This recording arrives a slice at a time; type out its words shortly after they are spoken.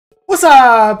What's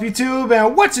up, YouTube,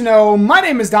 and what you know? My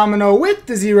name is Domin0 with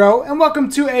Domin0, and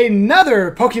welcome to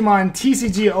another Pokemon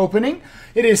TCG opening.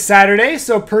 It is Saturday,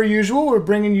 so per usual, we're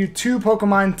bringing you two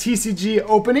Pokemon TCG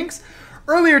openings.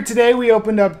 Earlier today, we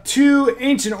opened up two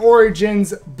Ancient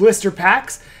Origins blister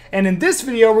packs, and in this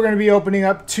video, we're going to be opening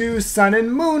up two Sun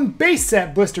and Moon base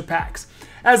set blister packs.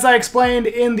 As I explained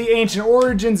in the Ancient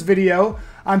Origins video,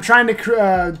 I'm trying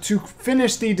to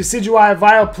finish the Decidueye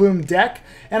Vileplume deck,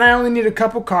 and I only need a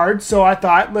couple cards, so I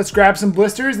thought, let's grab some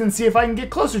blisters and see if I can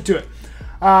get closer to it.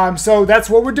 So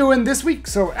that's what we're doing this week.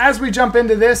 So as we jump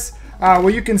into this, well,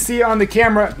 you can see on the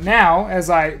camera now, as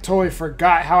I totally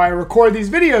forgot how I record these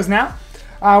videos now,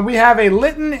 we have a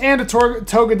Litten and a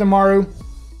Togedemaru.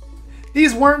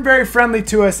 These weren't very friendly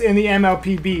to us in the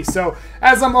MLPB, so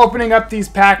as I'm opening up these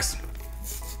packs,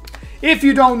 if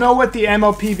you don't know what the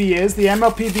MLPB is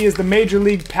the Major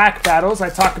League Pack Battles.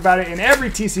 I talk about it in every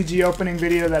TCG opening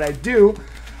video that I do.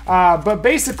 But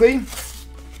basically,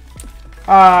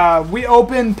 we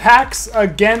open packs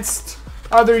against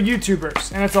other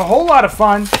YouTubers, and it's a whole lot of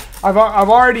fun. I've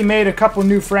already made a couple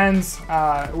new friends,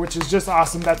 which is just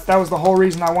awesome. That was the whole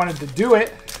reason I wanted to do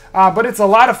it. But it's a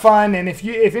lot of fun, and if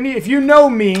you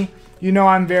know me, you know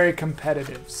I'm very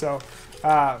competitive. So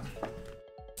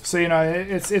you know,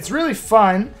 it's really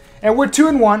fun, and we're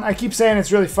 2-1. I keep saying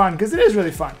it's really fun because it is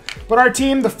really fun. But our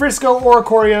team, the Frisco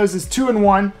Oricorios, is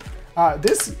 2-1.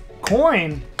 This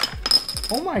coin,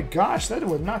 oh my gosh, that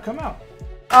would not come out.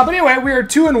 But anyway, we are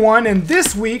 2-1, and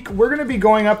this week we're going to be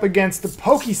going up against the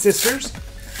Poke Sisters,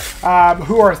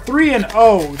 who are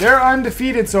 3-0. They're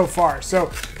undefeated so far.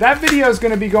 So that video is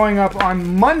going to be going up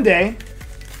on Monday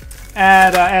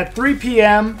at 3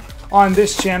 p.m. on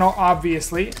this channel,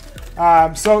 obviously.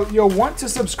 So you'll want to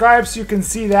subscribe so you can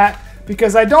see that,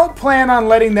 because I don't plan on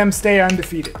letting them stay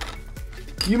undefeated.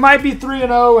 You might be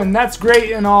 3-0, and that's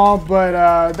great and all, but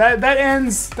that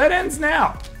ends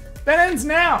now. That ends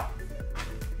now.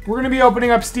 We're going to be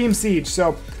opening up Steam Siege,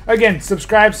 so again,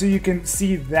 subscribe so you can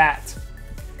see that.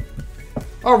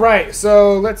 All right,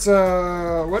 so let's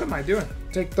what am I doing?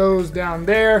 Take those down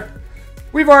there.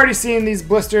 We've already seen these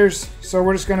blisters, so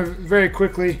we're just going to very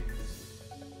quickly.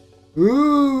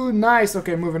 Ooh, nice.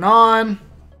 Okay, moving on.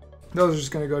 Those are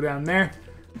just going to go down there.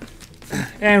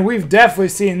 And we've definitely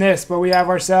seen this, but we have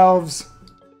ourselves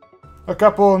a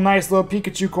couple of nice little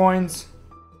Pikachu coins.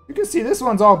 You can see this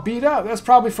one's all beat up. That's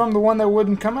probably from the one that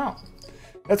wouldn't come out.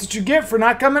 That's what you get for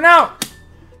not coming out.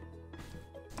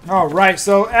 All right,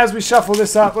 so as we shuffle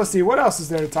this up, let's see, what else is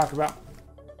there to talk about?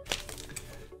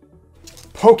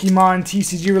 Pokemon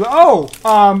TCG.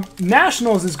 Oh,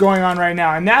 Nationals is going on right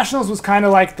now, and Nationals was kind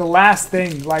of like the last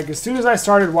thing. Like as soon as I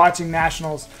started watching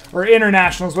Nationals or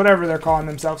Internationals, whatever they're calling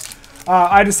themselves,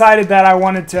 I decided that I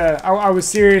wanted to. I was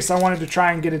serious. I wanted to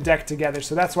try and get a deck together,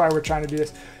 so that's why we're trying to do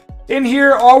this. In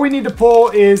here, all we need to pull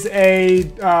is a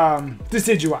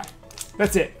Decidueye.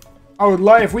 That's it. I would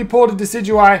love if we pulled a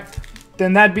Decidueye,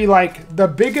 then that'd be like the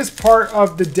biggest part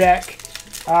of the deck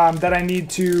that I need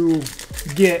to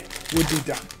get would be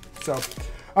done. So,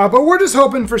 but we're just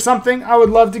hoping for something. I would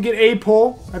love to get a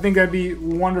pull. I think that'd be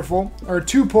wonderful. Or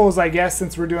two pulls, I guess,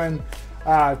 since we're doing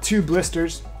two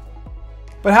blisters.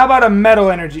 But how about a Metal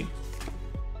Energy?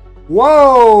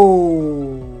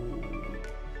 Whoa!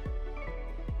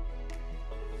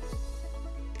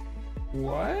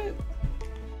 What?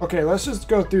 Okay, let's just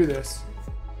go through this.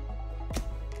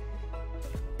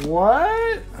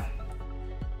 What?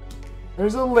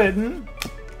 There's a Litten.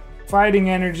 Fighting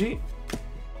Energy,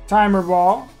 Timer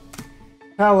Ball,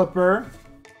 Pelipper,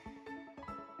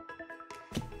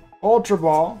 Ultra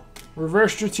Ball,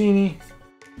 Reverse Dratini,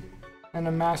 and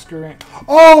a Masquerain.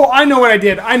 Oh, I know what I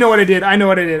did. I know what I did. I know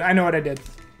what I did. I know what I did.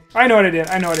 I know what I did.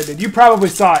 I know what I did. You probably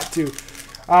saw it too.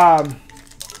 I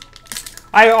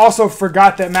also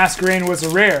forgot that Masquerain was a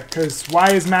rare, because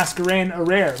why is Masquerain a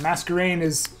rare? Masquerain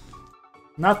is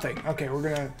nothing. Okay, we're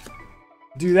going to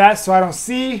do that so I don't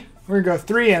see. We're going to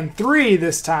go 3-3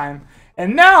 this time.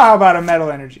 And now how about a Metal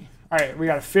Energy? All right, we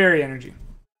got a Fairy Energy.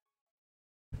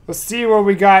 Let's see what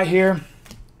we got here.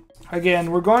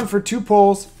 Again, we're going for two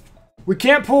pulls. We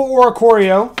can't pull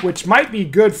Oricorio, which might be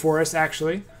good for us,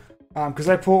 actually. Because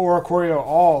I pull Oricorio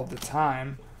all the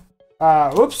time.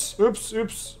 Oops.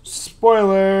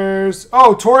 Spoilers.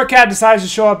 Oh, TORRACAT decides to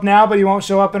show up now, but he won't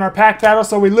show up in our pack battle,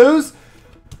 so we lose.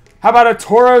 How about a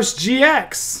Tauros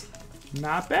GX?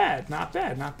 Not bad, not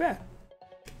bad, not bad.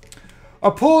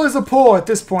 A pull is a pull at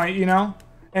this point, you know.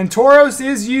 And Tauros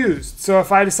is used. So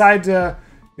if I decide to,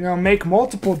 you know, make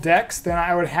multiple decks, then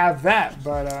I would have that.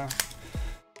 But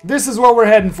this is what we're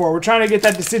heading for. We're trying to get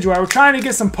that Decidueye. We're trying to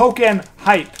get some Pokemon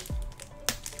hype.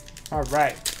 All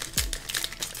right.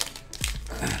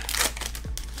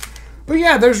 But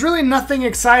yeah, there's really nothing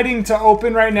exciting to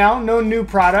open right now. No new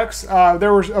products.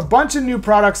 There were a bunch of new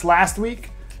products last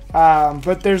week.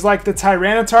 But there's like the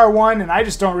Tyranitar one, and I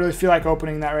just don't really feel like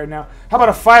opening that right now. How about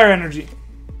a Fire Energy?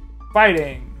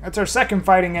 Fighting. That's our second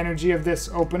Fighting Energy of this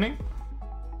opening.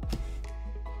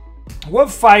 What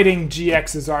Fighting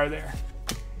GXs are there?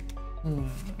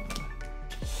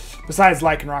 Besides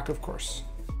Lycanroc, of course.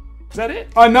 Is that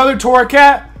it? Another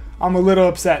TORRACAT? I'm a little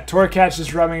upset. TORRACAT's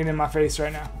just rubbing it in my face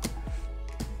right now.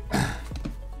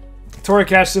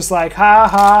 TORRACAT's just like, ha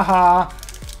ha ha.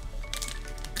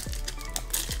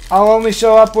 I'll only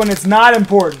show up when it's not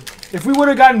important. If we would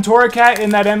have gotten TORRACAT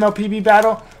in that MLPB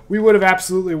battle, we would have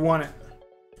absolutely won it.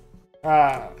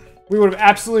 We would have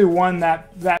absolutely won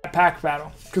that pack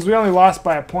battle because we only lost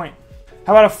by a point.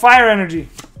 How about a Fire Energy?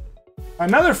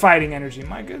 Another Fighting Energy.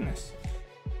 My goodness.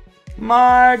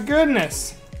 My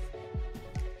goodness.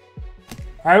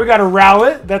 All right, we got a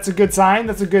Rowlet. That's a good sign.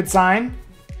 That's a good sign.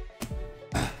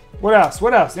 What else?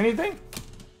 What else? Anything?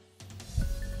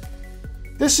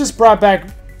 This just brought back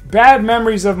bad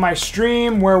memories of my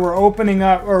stream where we're opening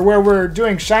up, or where we're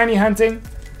doing shiny hunting,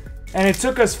 and it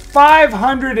took us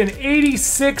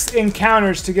 586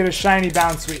 encounters to get a shiny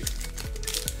bounce sweep.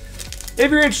 If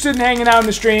you're interested in hanging out in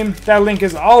the stream, that link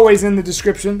is always in the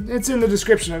description. It's in the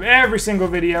description of every single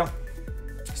video,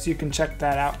 so you can check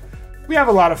that out. We have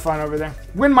a lot of fun over there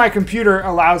when my computer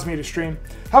allows me to stream.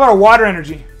 How about a Water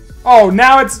Energy? Oh,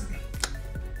 now it's...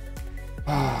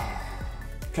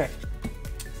 Okay.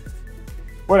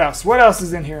 What else? What else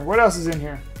is in here? What else is in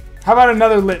here? How about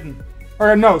another Litten?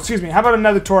 Or no, excuse me. How about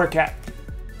another TORRACAT?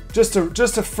 Just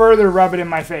to further rub it in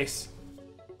my face.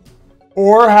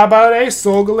 Or how about a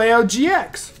Solgaleo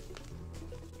GX?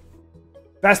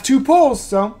 That's 2 pulls,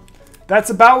 so that's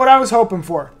about what I was hoping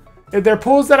for. They're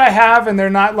pulls that I have, and they're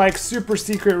not like super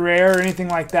secret rare or anything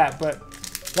like that, but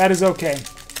that is okay.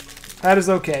 That is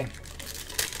okay.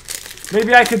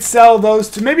 Maybe I could sell those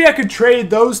two. Maybe I could trade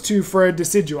those two for a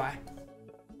Decidueye.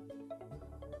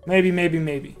 Maybe, maybe,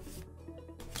 maybe.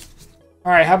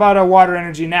 Alright, how about a Water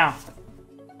Energy now?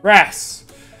 Grass.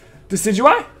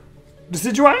 Decidueye?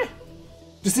 Decidueye?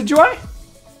 Decidueye?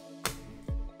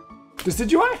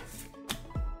 Decidueye?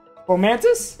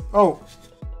 Fomantis? Oh.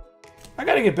 I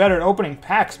gotta get better at opening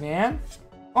packs, man.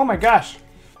 Oh my gosh.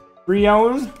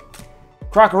 Brion,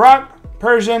 Krokorok,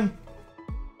 Persian,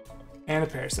 and a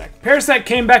Parasect. Parasect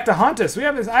came back to haunt us.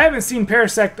 I haven't seen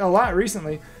Parasect a lot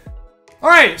recently.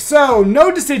 Alright, so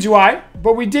no Decidueye,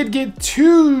 but we did get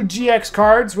 2 GX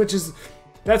cards,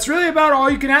 that's really about all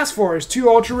you can ask for, is 2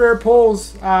 ultra rare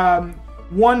pulls,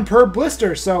 1 per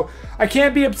blister. So I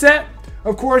can't be upset.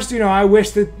 Of course, I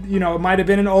wish that, it might have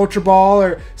been an Ultra Ball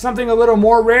or something a little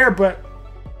more rare, but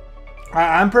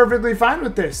I'm perfectly fine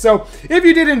with this. So if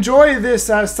you did enjoy this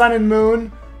Sun and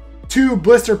Moon 2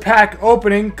 blister pack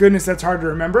opening, goodness, that's hard to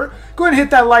remember, go ahead and hit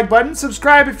that like button.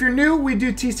 Subscribe if you're new. We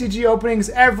do TCG openings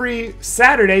every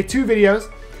Saturday, 2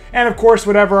 videos. And of course,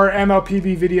 whatever our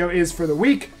MLPB video is for the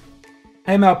week.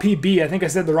 MLPB, I think I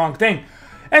said the wrong thing.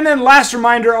 And then last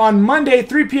reminder, on Monday,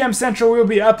 3 p.m. Central, we'll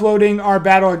be uploading our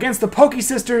battle against the Poke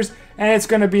Sisters, and it's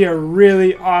going to be a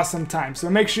really awesome time. So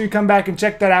make sure you come back and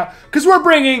check that out, because we're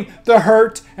bringing the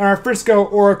Hurt, and our Frisco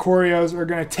Oricorios are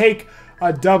going to take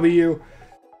a W.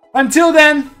 Until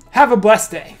then, have a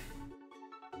blessed day.